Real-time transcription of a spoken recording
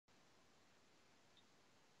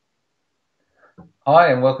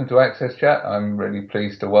Hi, and welcome to AXSchat. I'm really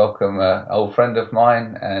pleased to welcome an old friend of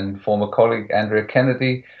mine and former colleague, Andrea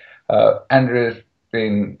Kennedy. Andrea's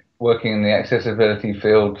been working in the accessibility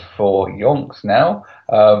field for yonks now.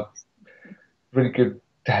 Really good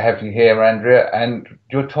to have you here, Andrea. And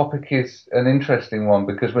your topic is an interesting one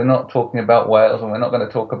because we're not talking about Wales and we're not going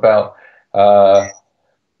to talk about uh,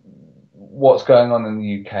 what's going on in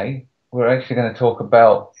the UK. We're actually going to talk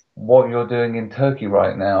about what you're doing in Turkey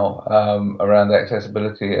right now around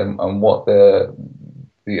accessibility and what the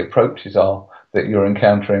approaches are that you're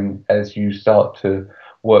encountering as you start to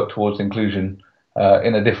work towards inclusion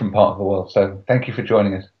in a different part of the world. So thank you for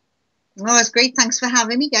joining us. Oh, it's great. Thanks for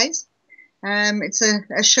having me, guys. It's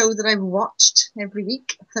a show that I've watched every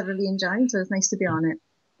week, thoroughly enjoyed, so it's nice to be on it.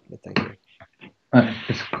 Thank you.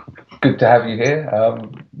 It's good to have you here.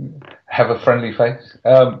 Have a friendly face.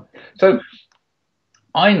 So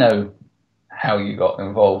I know how you got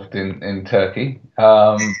involved in Turkey,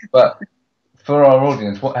 but for our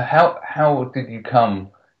audience, how did you come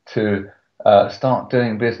to start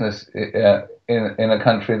doing business in a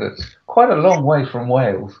country that's quite a long way from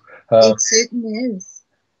Wales? It certainly is.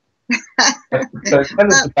 So tell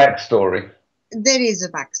us the backstory. There is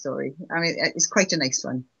a backstory. I mean, it's quite a nice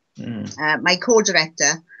one. Mm. My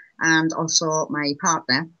co-director and also my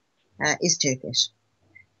partner is Turkish.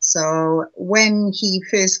 So when he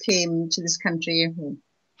first came to this country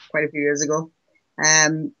quite a few years ago,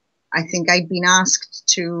 I think I'd been asked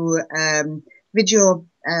to video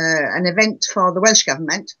an event for the Welsh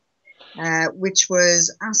Government, which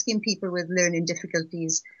was asking people with learning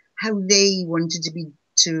difficulties how they wanted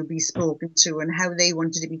to be spoken to and how they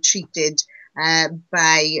wanted to be treated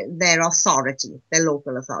by their authority, their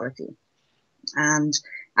local authority. And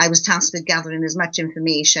I was tasked with gathering as much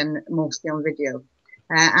information, mostly on video.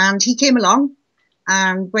 And he came along,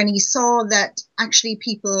 and when he saw that actually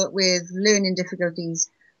people with learning difficulties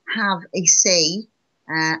have a say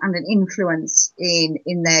and an influence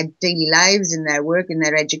in their daily lives, in their work, in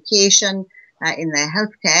their education, in their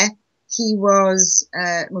healthcare, he was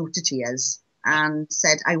moved to tears and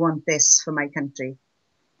said, I want this for my country.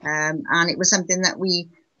 And it was something that we,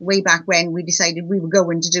 way back when, we decided we were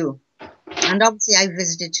going to do. And obviously I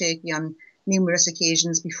visited Turkey on numerous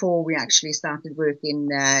occasions before we actually started working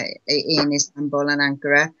in Istanbul and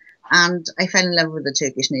Ankara. And I fell in love with the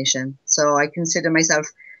Turkish nation. So I consider myself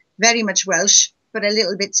very much Welsh, but a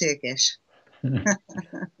little bit Turkish.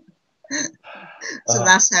 So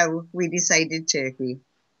that's how we decided Turkey.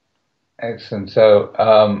 Excellent.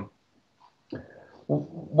 So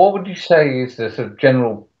what would you say is the sort of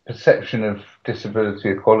general perception of disability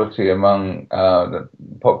equality among the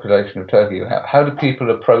population of Turkey? How do people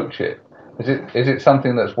approach it? Is it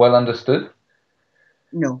something that's well understood?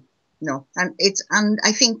 No, and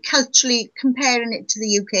I think culturally, comparing it to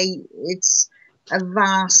the UK, it's a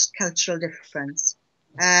vast cultural difference.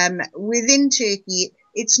 Within Turkey,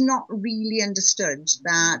 it's not really understood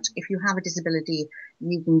that if you have a disability,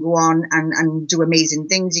 you can go on and do amazing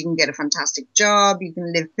things. You can get a fantastic job. You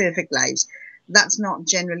can live perfect lives. That's not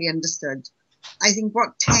generally understood. I think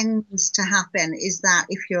what tends to happen is that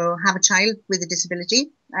if you have a child with a disability,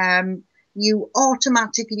 you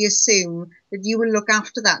automatically assume that you will look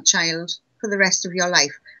after that child for the rest of your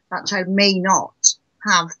life. That child may not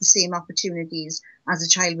have the same opportunities as a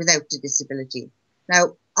child without a disability.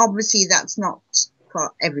 Now, obviously, that's not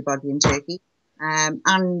for everybody in Turkey.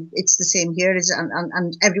 And it's the same here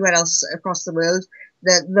and everywhere else across the world,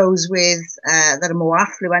 that those with that are more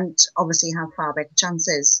affluent obviously have far better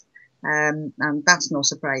chances. And that's no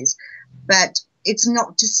surprise. But it's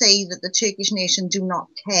not to say that the Turkish nation do not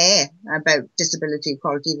care about disability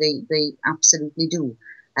equality. They absolutely do.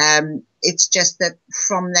 It's just that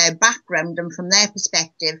from their background and from their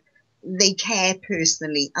perspective, they care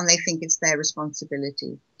personally and they think it's their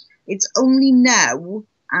responsibility. It's only now,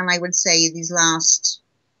 and I would say these last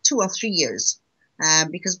 2 or 3 years,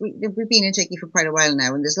 because we've been in Turkey for quite a while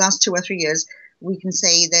now, and these last 2 or 3 years, we can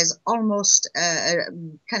say there's almost a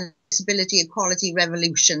kind of disability equality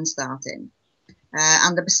revolution starting.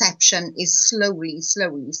 And the perception is slowly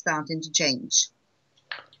starting to change.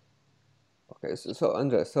 Okay, so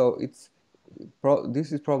Andrea, so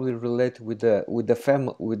this is probably related with the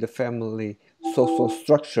family social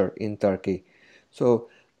structure in Turkey. So,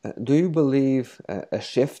 do you believe a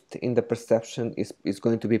shift in the perception is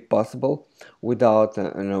going to be possible without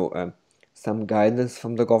some guidance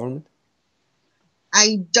from the government?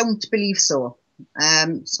 I don't believe so.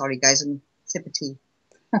 Sorry, guys, I'm sip of tea.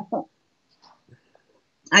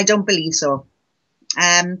 I don't believe so.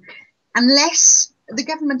 Unless the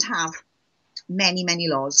government have many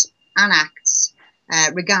laws and acts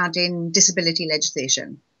regarding disability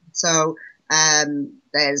legislation. So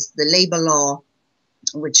There's the labour law,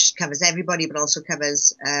 which covers everybody, but also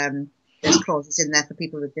covers, there's clauses in there for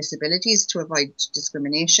people with disabilities to avoid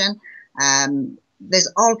discrimination.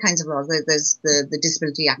 There's all kinds of laws. There's the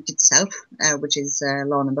Disability Act itself, which is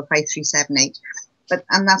law number 5378.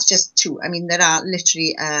 And that's just two. I mean, there are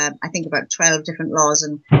literally, I think, about 12 different laws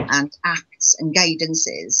and acts and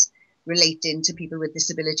guidances relating to people with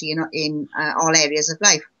disability in all areas of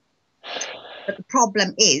life. But the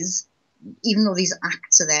problem is, even though these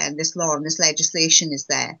acts are there and this law and this legislation is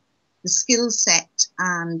there, the skill set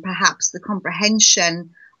and perhaps the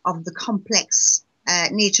comprehension of the complex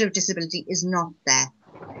nature of disability is not there.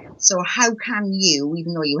 So how can you,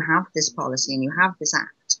 even though you have this policy and you have this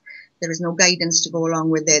act, there is no guidance to go along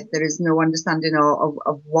with it, there is no understanding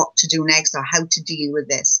of what to do next or how to deal with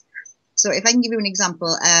this. So if I can give you an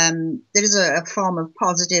example, there is a form of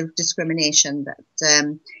positive discrimination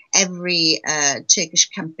that every Turkish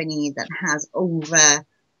company that has over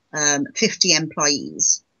 50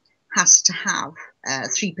 employees has to have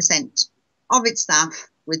 3% of its staff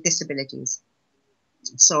with disabilities.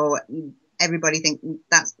 So everybody thinks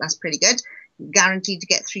that's pretty good. Guaranteed to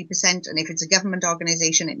get 3%, and if it's a government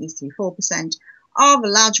organisation, it needs to be 4% of a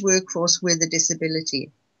large workforce with a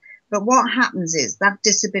disability. But what happens is that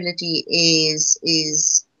disability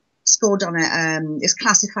is scored on is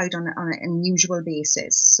classified on an unusual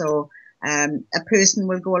basis. So a person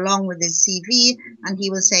will go along with his CV and he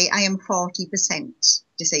will say, I am 40%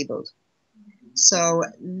 disabled. So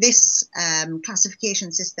this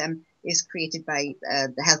classification system is created by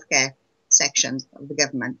the healthcare section of the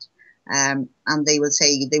government. And they will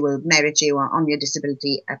say they will merit you on your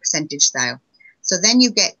disability percentage style. So then you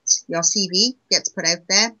get your CV gets put out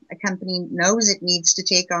there. A company knows it needs to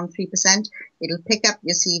take on 3%. It'll pick up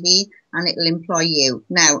your CV and it'll employ you.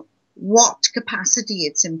 Now, what capacity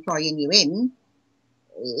it's employing you in,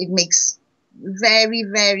 it makes very,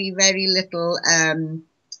 very, very little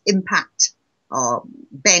impact or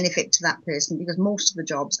benefit to that person, because most of the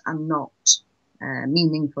jobs are not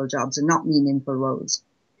meaningful jobs and not meaningful roles.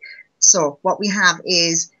 So what we have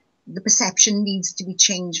is the perception needs to be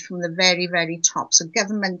changed from the very, very top. So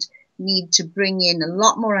government need to bring in a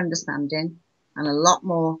lot more understanding and a lot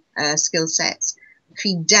more skill sets,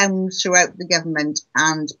 feed down throughout the government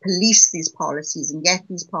and police these policies and get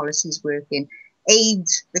these policies working, aid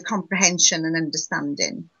the comprehension and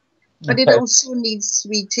understanding. But it also needs to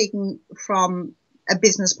be taken from a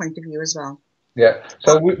business point of view as well. Yeah.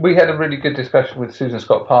 So we had a really good discussion with Susan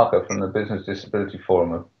Scott Parker from the Business Disability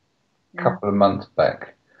Forum a couple of months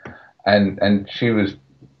back. And she was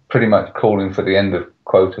pretty much calling for the end of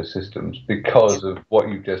quota systems because of what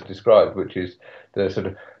you've just described, which is the sort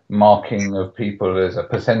of marking of people as a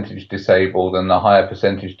percentage disabled, and the higher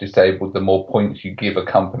percentage disabled, the more points you give a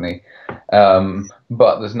company.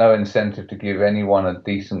 But there's no incentive to give anyone a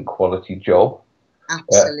decent quality job.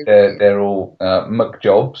 Absolutely. They're all muck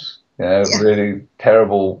jobs, really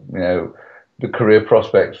terrible, the career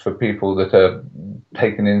prospects for people that are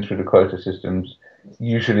taken in through the quota systems,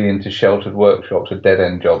 usually into sheltered workshops or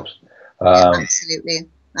dead-end jobs. Absolutely.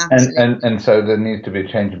 And so there needs to be a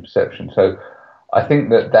change in perception. So I think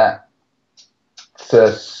that's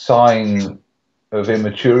a sign of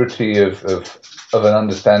immaturity of an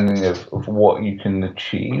understanding of what you can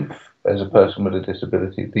achieve as a person with a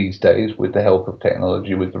disability these days with the help of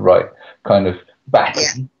technology, with the right kind of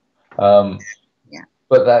backing.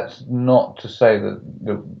 But that's not to say that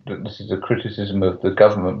this is a criticism of the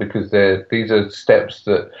government, because these are steps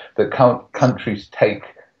that countries take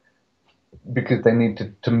because they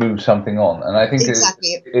need to move something on. And I think and it's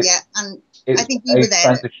I think we were there,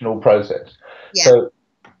 transitional process.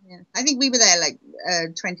 I think we were there like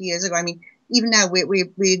 20 years ago. I mean, even now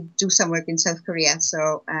we do some work in South Korea.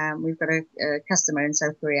 So we've got a customer in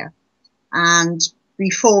South Korea. And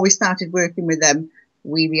before we started working with them,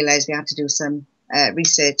 we realized we had to do some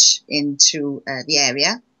research into the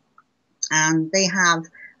area, and they have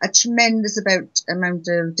a tremendous amount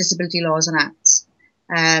of disability laws and acts.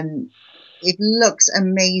 It looks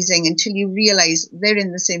amazing until you realize they're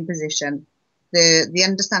in the same position. The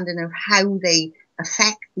understanding of how they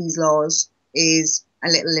affect these laws is a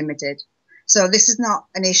little limited. So this is not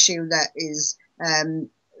an issue that is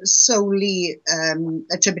solely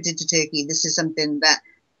attributed to Turkey. This is something that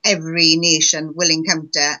every nation will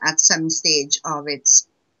encounter at some stage of its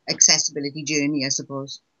accessibility journey, I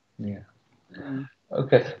suppose. Yeah.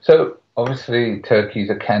 Okay. So obviously Turkey's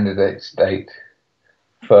a candidate state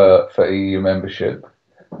for EU membership.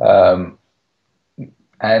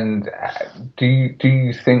 And do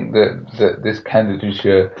you think that this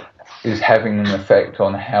candidature is having an effect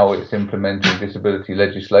on how it's implementing disability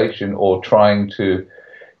legislation, or trying to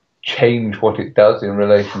change what it does in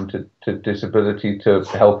relation to disability to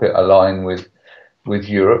help it align with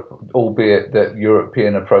Europe, albeit that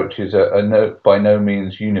European approaches are by no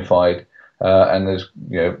means unified, and there's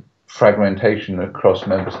fragmentation across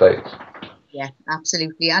member states. Yeah,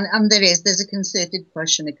 absolutely, and there's a concerted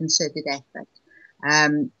push and a concerted effort,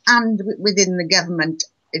 and within the government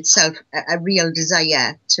itself, a real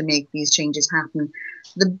desire to make these changes happen.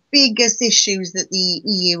 The biggest issues that the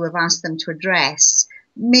EU have asked them to address,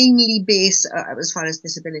 mainly based as far as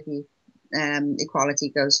disability equality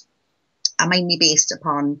goes, are mainly based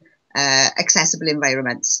upon accessible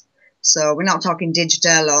environments. So we're not talking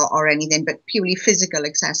digital or anything, but purely physical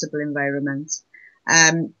accessible environments.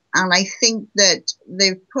 And I think that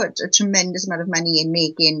they've put a tremendous amount of money in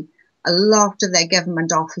making a lot of their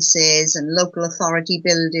government offices and local authority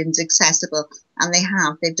buildings accessible. And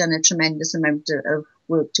they've done a tremendous amount of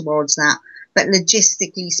work towards that. But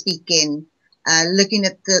logistically speaking, looking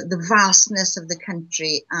at the vastness of the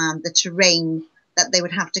country and the terrain that they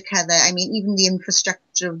would have to cover. I mean, even the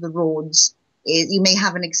infrastructure of the roads, you may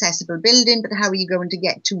have an accessible building, but how are you going to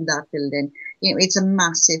get to that building? It's a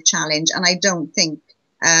massive challenge, and I don't think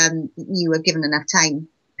you are given enough time.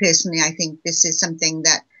 Personally, I think this is something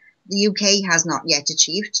that the UK has not yet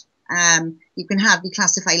achieved. You can hardly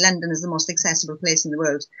classify London as the most accessible place in the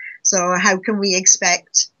world. So how can we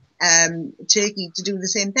expect Turkey to do the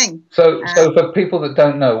same thing? So for people that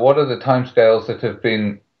don't know, what are the timescales that have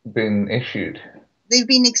been issued? They've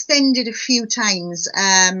been extended a few times.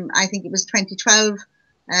 I think it was 2012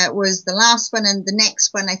 was the last one, and the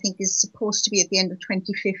next one I think is supposed to be at the end of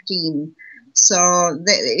 2015. So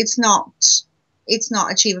it's not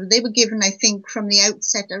achievable. They were given, I think, from the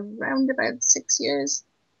outset around about 6 years,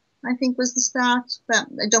 I think was the start. But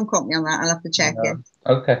don't quote me on that. I'll have to check it.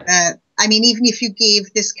 Okay. I mean, even if you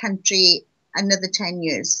gave this country another 10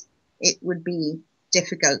 years, it would be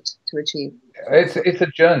difficult to achieve. It's a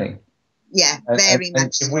journey. Yeah, very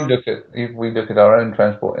much. If we look at our own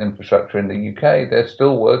transport infrastructure in the UK, they're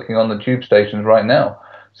still working on the tube stations right now.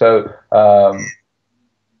 So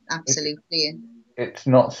absolutely, it's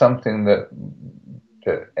not something that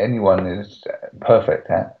anyone is perfect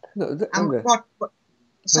at. No,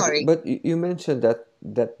 sorry, but you mentioned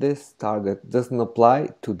that this target doesn't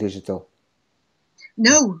apply to digital.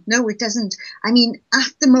 No, it doesn't. I mean,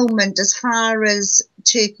 at the moment, as far as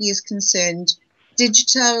Turkey is concerned,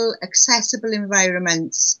 digital accessible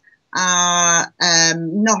environments are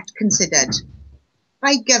not considered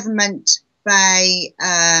by government, by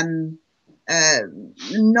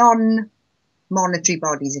non-monetary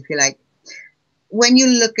bodies, if you like. When you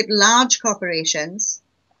look at large corporations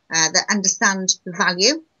that understand the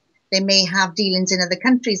value, they may have dealings in other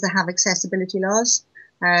countries that have accessibility laws.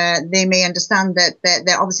 They may understand that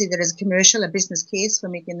obviously there is a business case for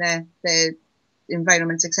making the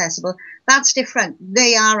environments accessible. That's different.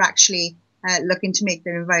 They are actually looking to make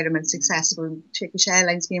their environments accessible, Turkish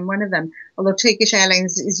Airlines being one of them. Although Turkish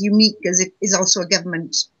Airlines is unique as it is also a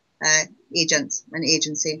government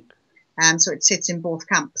agency. So it sits in both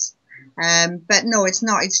camps. But no, it's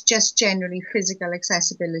not. It's just generally physical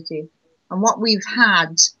accessibility. And what we've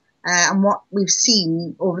had and what we've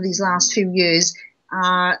seen over these last few years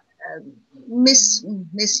are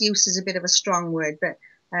misuse is a bit of a strong word, but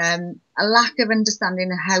a lack of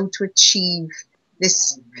understanding of how to achieve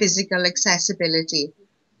this physical accessibility.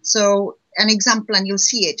 So an example, and you'll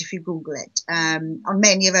see it if you Google it, on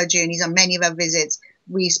many of our journeys, on many of our visits,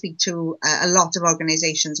 we speak to a lot of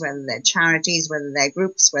organisations, whether they're charities, whether they're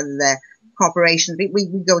groups, whether they're corporations. We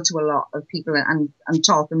go to a lot of people and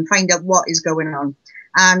talk and find out what is going on.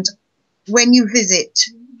 And when you visit,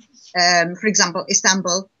 for example,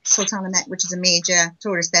 Istanbul, Sultanahmet, which is a major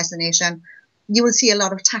tourist destination, you will see a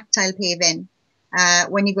lot of tactile paving.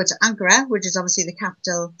 When you go to Ankara, which is obviously the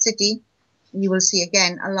capital city, you will see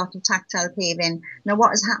again a lot of tactile paving. Now, what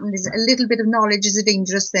has happened is a little bit of knowledge is a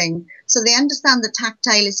dangerous thing. So they understand that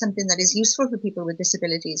tactile is something that is useful for people with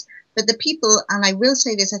disabilities. But the people, and I will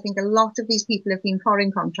say this, I think a lot of these people have been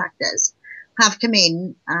foreign contractors, have come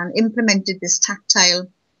in and implemented this tactile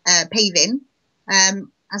paving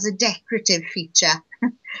as a decorative feature.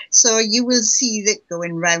 So you will see that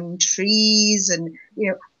going round trees and,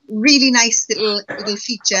 really nice little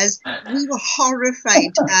features. We were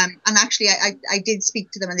horrified. And actually, I did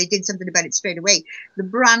speak to them and they did something about it straight away. The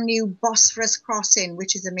brand new Bosphorus crossing,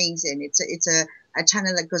 which is amazing. It's a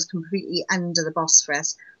tunnel that goes completely under the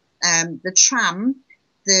Bosphorus. The tram,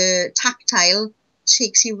 the tactile,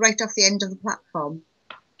 takes you right off the end of the platform,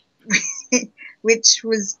 which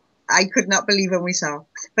was, I could not believe when we saw,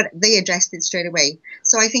 but they addressed it straight away.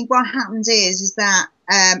 So I think what happens is that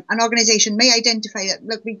an organisation may identify that,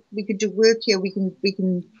 look, we could do work here, we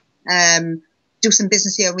can do some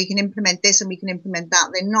business here, we can implement this and we can implement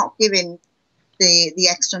that. They're not giving the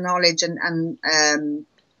extra knowledge and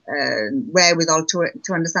wherewithal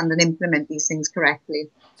to understand and implement these things correctly.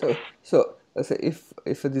 So let's say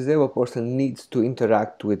if a disabled person needs to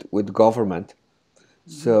interact with government,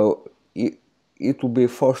 so it will be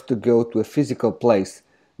forced to go to a physical place.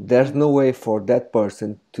 There's no way for that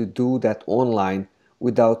person to do that online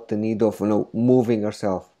without the need of moving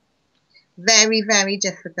herself. Very, very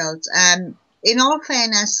difficult. In all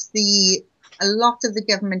fairness, a lot of the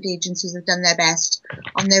government agencies have done their best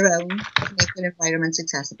on their own to make their environments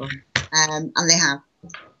accessible, and they have.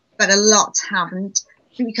 But a lot haven't,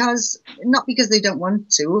 not because they don't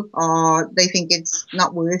want to or they think it's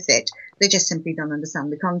not worth it. They just simply don't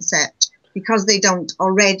understand the concept, because they don't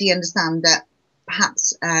already understand that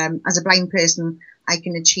perhaps as a blind person I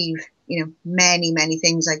can achieve many, many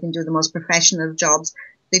things. I can do the most professional jobs.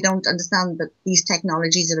 They don't understand that these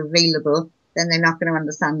technologies are available, then they're not going to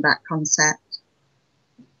understand that concept.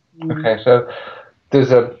 Okay, so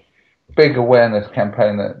there's a big awareness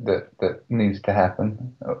campaign that needs to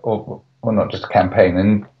happen, or not just a campaign,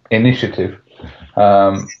 an initiative,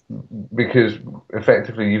 because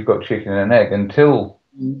effectively you've got chicken and egg. Until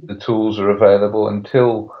the tools are available,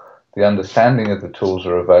 until the understanding of the tools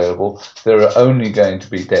are available, there are only going to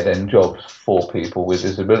be dead-end jobs for people with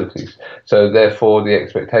disabilities. So therefore the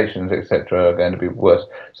expectations, etc., are going to be worse.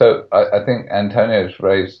 So I think Antonio's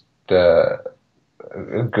raised a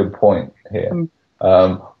good point here.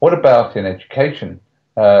 What about in education?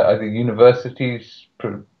 Are the universities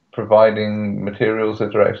providing materials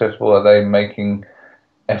that are accessible? Are they making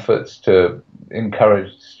efforts to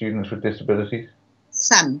encourage students with disabilities?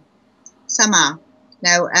 Some are.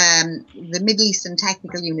 Now, the Middle Eastern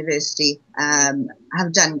Technical University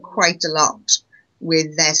have done quite a lot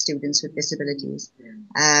with their students with disabilities.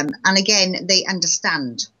 And again, they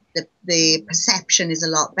understand that the perception is a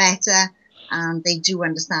lot better, and they do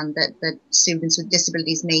understand that students with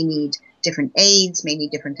disabilities may need different aids, may need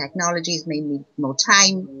different technologies, may need more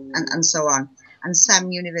time, and so on. And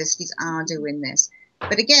some universities are doing this.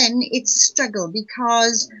 But again, it's a struggle,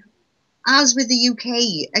 because as with the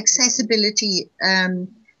UK, accessibility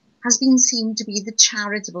has been seen to be the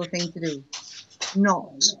charitable thing to do,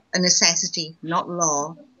 not a necessity, not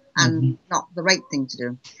law, and not the right thing to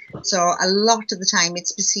do. So a lot of the time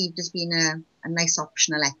it's perceived as being a nice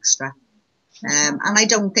optional extra. And I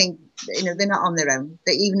don't think, they're not on their own.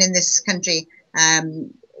 Even in this country,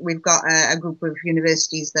 we've got a group of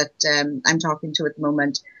universities that I'm talking to at the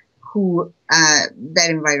moment who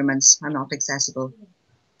their environments are not accessible.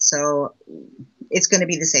 So it's going to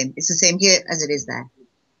be the same. It's the same here as it is there.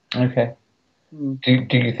 Okay.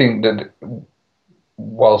 Do you think that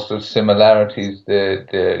whilst there's similarities,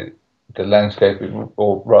 the landscape,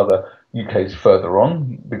 or rather UK is further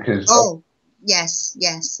on? Because yes,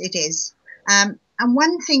 it is. And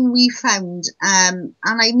one thing we found, and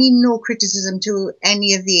I mean no criticism to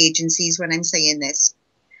any of the agencies when I'm saying this,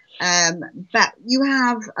 but you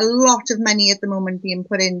have a lot of money at the moment being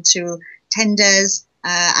put into tenders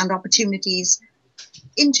and opportunities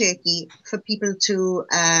in Turkey for people to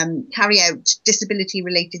carry out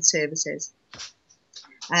disability-related services.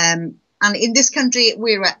 And in this country,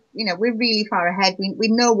 we're really far ahead. We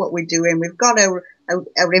know what we're doing. We've got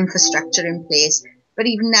our infrastructure in place. But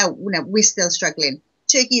even now, we're still struggling.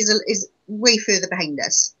 Turkey is way further behind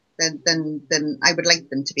us than I would like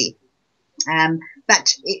them to be.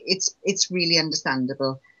 But it's really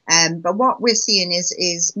understandable. But what we're seeing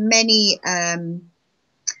is many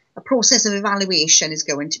a process of evaluation is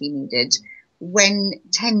going to be needed when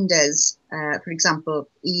tenders, for example,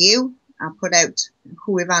 EU are put out.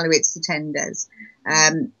 Who evaluates the tenders?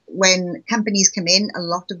 When companies come in, a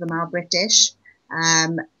lot of them are British.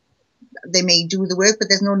 They may do the work, but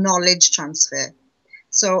there's no knowledge transfer.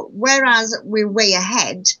 So whereas we're way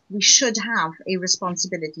ahead, we should have a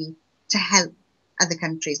responsibility to help other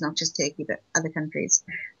countries, not just Turkey, but other countries,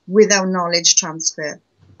 with our knowledge transfer.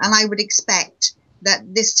 And I would expect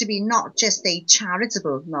that this to be not just a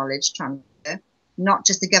charitable knowledge transfer, not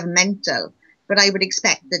just a governmental, but I would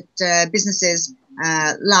expect that businesses,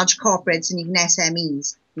 large corporates, and even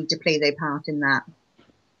SMEs need to play their part in that.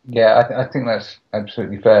 Yeah, I think that's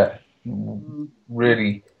absolutely fair.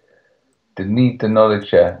 Really, the knowledge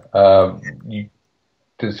share.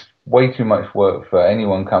 There's way too much work for any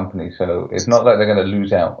one company, so it's not like they're going to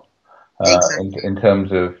lose out in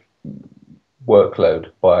terms of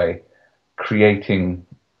workload by creating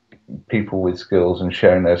people with skills and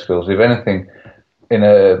sharing their skills. If anything, in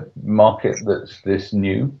a market that's this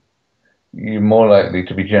new, you're more likely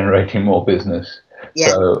to be generating more business. Yeah.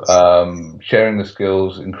 So sharing the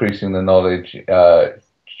skills, increasing the knowledge,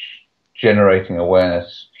 generating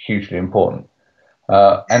awareness hugely important.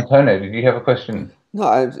 Antonio, did you have a question? No,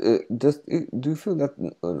 I just do you feel that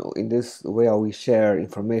in this way how we share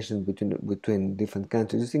information between different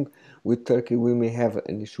countries, do you think with Turkey we may have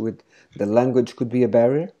an issue with the language could be a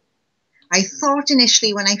barrier? I thought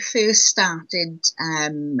initially when I first started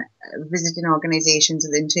visiting organisations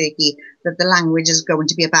within Turkey that the language is going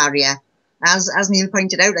to be a barrier. As Neil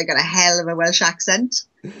pointed out, I got a hell of a Welsh accent,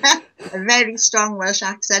 a very strong Welsh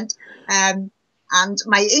accent. And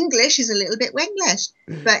my English is a little bit Wenglish,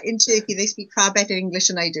 but in Turkey they speak far better English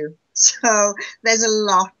than I do. So there's a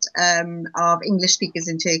lot of English speakers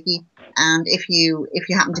in Turkey, and if you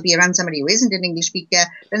happen to be around somebody who isn't an English speaker,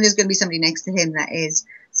 then there's going to be somebody next to him that is.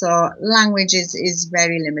 So language is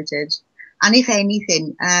very limited, and if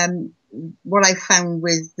anything, what I've found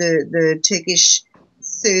with the Turkish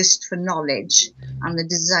thirst for knowledge and the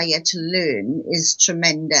desire to learn is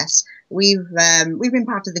tremendous. We've been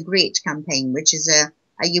part of the GREAT campaign, which is a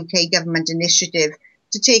UK government initiative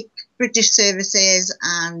to take British services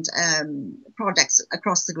and products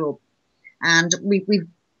across the globe, and we've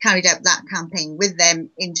carried out that campaign with them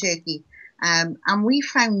in Turkey, and we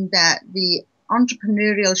found that the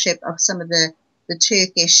entrepreneurship of some of the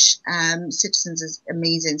Turkish citizens is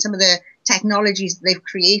amazing. Some of the technologies they've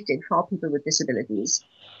created for people with disabilities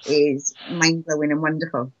is mind-blowing and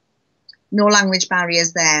wonderful. No language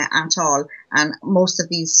barriers there at all, and most of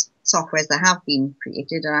these softwares that have been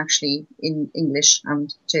created are actually in English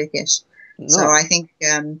and Turkish. No. So I think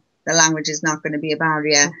the language is not going to be a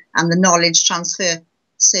barrier, and the knowledge transfer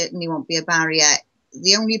certainly won't be a barrier.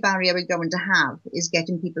 The only barrier we're going to have is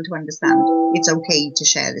getting people to understand it's okay to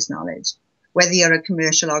share this knowledge, whether you're a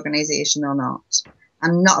commercial organisation or not.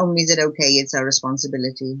 And not only is it okay, it's our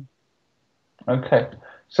responsibility. Okay.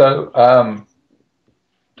 So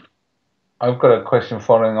I've got a question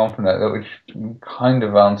following on from that, which you kind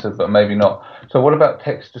of answered, but maybe not. So what about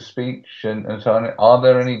text-to-speech and so on? Are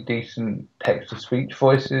there any decent text-to-speech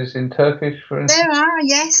voices in Turkish, for instance? There are,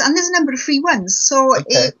 yes, and there's a number of free ones. So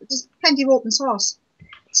there's plenty of open source.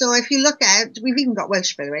 So if you look out, we've even got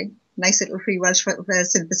Welsh, by the way. Nice little free Welsh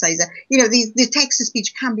synthesizer. You know, the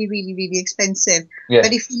text-to-speech can be really, really expensive. Yeah.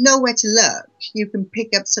 But if you know where to look, you can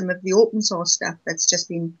pick up some of the open source stuff that's just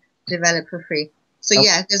been developed for free. So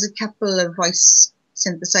yeah, there's a couple of voice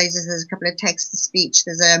synthesizers. There's a couple of text-to-speech.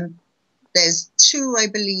 There's 2, I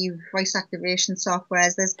believe, voice activation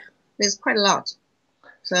softwares. There's quite a lot.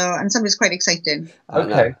 So, and some is quite exciting.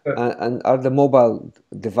 Okay. And are the mobile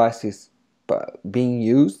devices being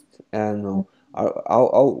used? And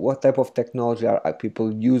what type of technology are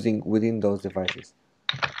people using within those devices?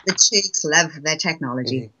 The Turks love their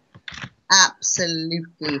technology.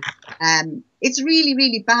 Absolutely. It's really,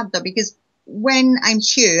 really bad though, because when I'm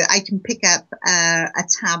here, I can pick up a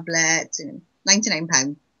tablet,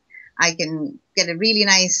 £99. I can get a really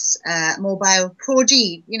nice mobile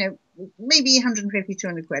 4G, maybe 150,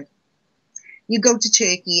 200 quid. You go to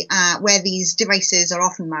Turkey, where these devices are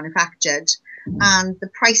often manufactured, and the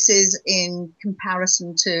prices in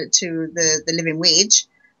comparison to the living wage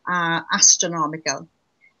are astronomical.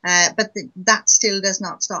 But that still does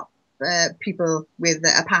not stop people with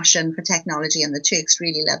a passion for technology, and the Turks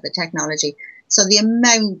really love the technology. So the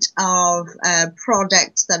amount of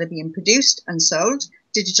products that are being produced and sold,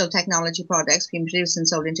 digital technology products being produced and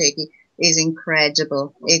sold in Turkey, is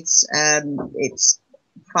incredible. It's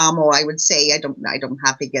far more, I would say. I don't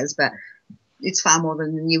have figures, but it's far more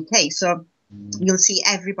than the UK. So you'll see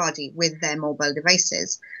everybody with their mobile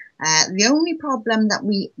devices. The only problem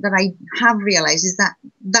that I have realised is that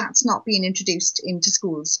that's not being introduced into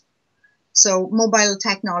schools. So mobile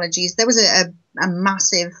technologies, there was a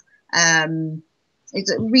massive,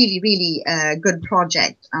 it's a really, really good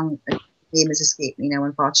project, and the name has escaped me now,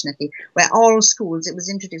 unfortunately, where all schools, it was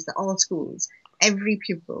introduced that all schools, every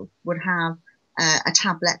pupil would have a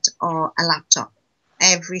tablet or a laptop,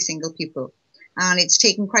 every single pupil. And it's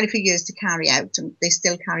taken quite a few years to carry out, and they're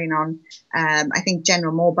still carrying on. I think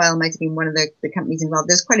General Mobile might have been one of the companies involved.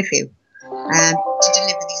 There's quite a few to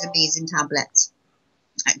deliver these amazing tablets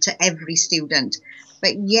to every student.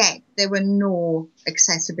 But yet there were no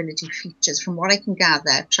accessibility features. From what I can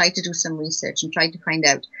gather, tried to do some research and tried to find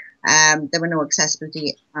out, there were no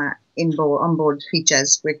accessibility onboard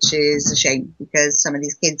features, which is a shame, because some of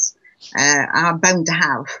these kids are bound to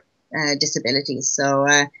have disabilities. So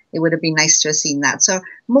it would have been nice to have seen that. So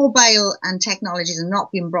mobile and technologies are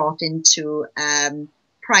not being brought into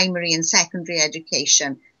primary and secondary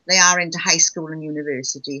education. They are into high school and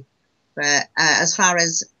university. But as far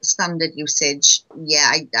as standard usage,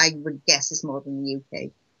 yeah, I would guess it's more than the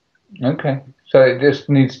UK. Okay, so it just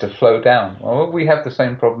needs to flow down. Well, we have the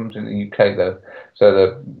same problems in the UK though. So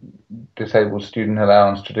the disabled student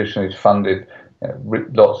allowance traditionally is funded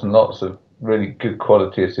lots and lots of really good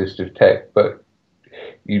quality assistive tech, but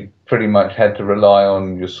you pretty much had to rely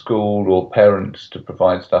on your school or parents to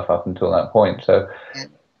provide stuff up until that point. So Yeah.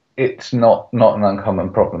 it's not an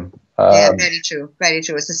uncommon problem. Yeah, very true. Very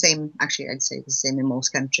true. It's the same. Actually, I'd say the same in most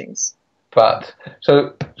countries. But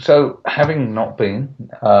so having not been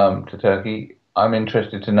to Turkey, I'm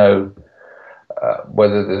interested to know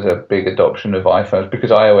whether there's a big adoption of iPhones, because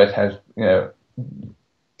iOS has,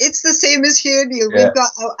 It's the same as here, Neil. Yeah. We've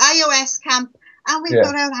got our iOS camp and we've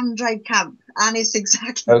got our Android camp, and it's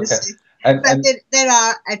exactly the same. But there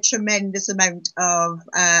are a tremendous amount of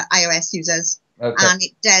iOS users, and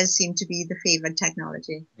it does seem to be the favoured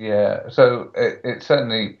technology. Yeah, so it's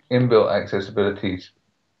certainly inbuilt accessibility.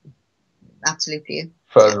 Absolutely.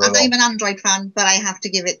 And I'm an Android fan, but I have to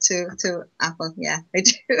give it to Apple. Yeah, I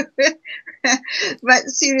do. But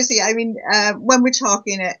seriously, I mean, when we're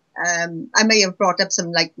talking, I may have brought up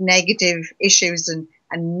some like negative issues and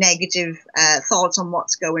negative thoughts on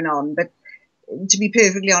what's going on. But to be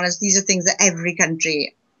perfectly honest, these are things that every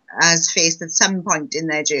country has faced at some point in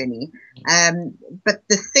their journey. But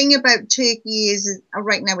the thing about Turkey is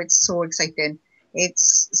right now it's so exciting.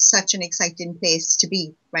 It's such an exciting place to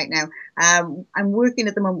be right now. I'm working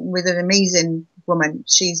at the moment with an amazing woman.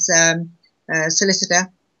 She's a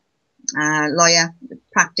solicitor, lawyer,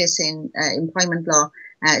 practice in employment law.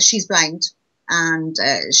 She's blind, and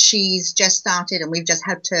she's just started, and we've just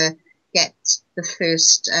helped her get the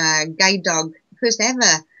first first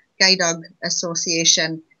ever guide dog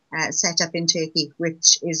association set up in Turkey,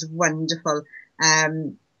 which is wonderful.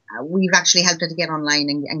 We've actually helped her to get online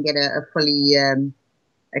and get a fully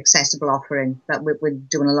accessible offering. That we're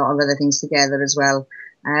doing a lot of other things together as well.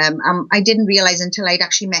 I didn't realise until I'd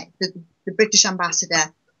actually met the British ambassador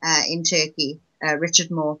in Turkey,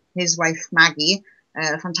 Richard Moore. His wife Maggie,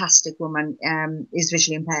 a fantastic woman, is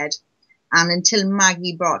visually impaired. And until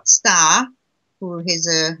Maggie brought Star, who is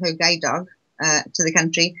her guide dog, to the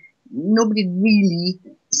country, nobody really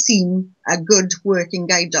seen a good working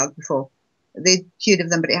guide dog before. They'd heard of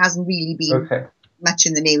them, but it hasn't really been much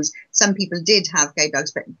in the news. Some people did have guide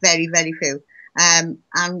dogs, but very, very few. And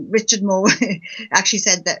Richard Moore actually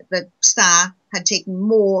said that Star had taken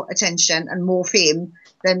more attention and more fame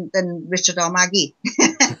than Richard or Maggie.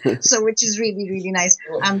 So, which is really, really nice.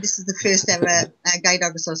 This is the first ever guide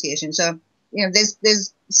dog association. So,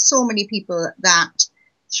 there's so many people that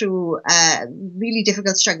through really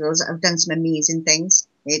difficult struggles have done some amazing things.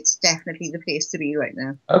 It's definitely the place to be right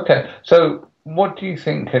now. Okay, so what do you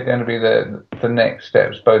think are going to be the next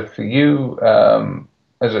steps, both for you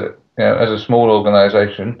as a small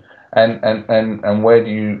organisation, and where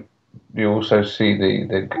do you also see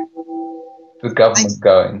the government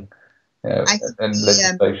going, and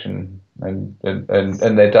legislation and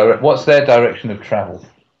what's their direction of travel?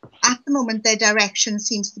 At the moment, their direction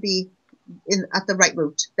seems to be at the right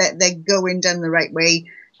route. They're going down the right way.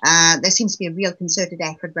 There seems to be a real concerted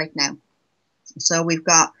effort right now. So we've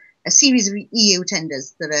got a series of EU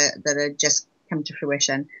tenders that are just come to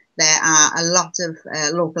fruition. There are a lot of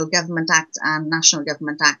local government acts and national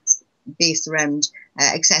government acts based around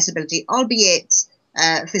accessibility, albeit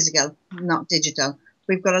physical, not digital.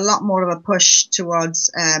 We've got a lot more of a push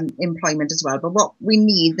towards employment as well. But what we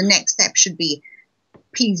need, the next step should be,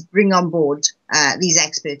 please bring on board these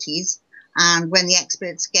expertise. And when the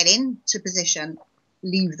experts get into position,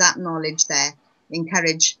 leave that knowledge there.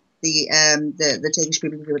 Encourage the Turkish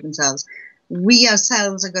people to do it themselves. We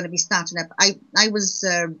ourselves are going to be starting up. I was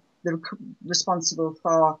responsible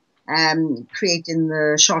for creating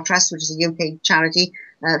the Short Trust, which is a UK charity,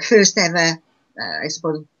 first ever, I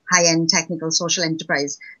suppose, high-end technical social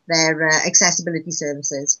enterprise. Their accessibility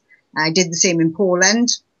services. I did the same in Poland,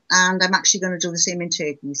 and I'm actually going to do the same in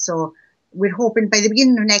Turkey. So we're hoping by the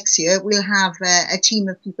beginning of next year, we'll have a team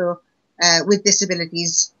of people with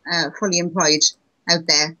disabilities fully employed out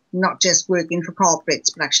there, not just working for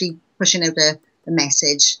corporates, but actually pushing out a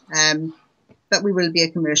message. But we will be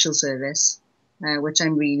a commercial service, which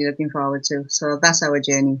I'm really looking forward to. So that's our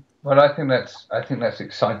journey. Well, I think that's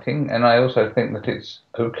exciting, and I also think that it's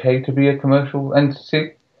okay to be a commercial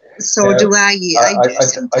entity. So do I.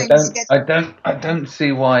 I don't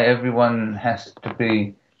see why everyone has to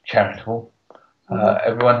be charitable.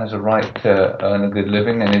 Everyone has a right to earn a good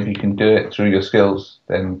living, and if you can do it through your skills,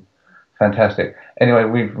 then fantastic. Anyway,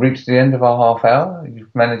 we've reached the end of our half hour.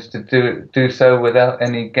 You've managed to do so without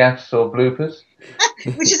any gaffes or bloopers,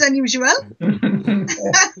 which is unusual.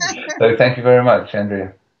 So thank you very much,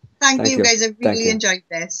 Andrea. Thank you, guys. I've really enjoyed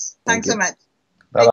this. Thanks so much.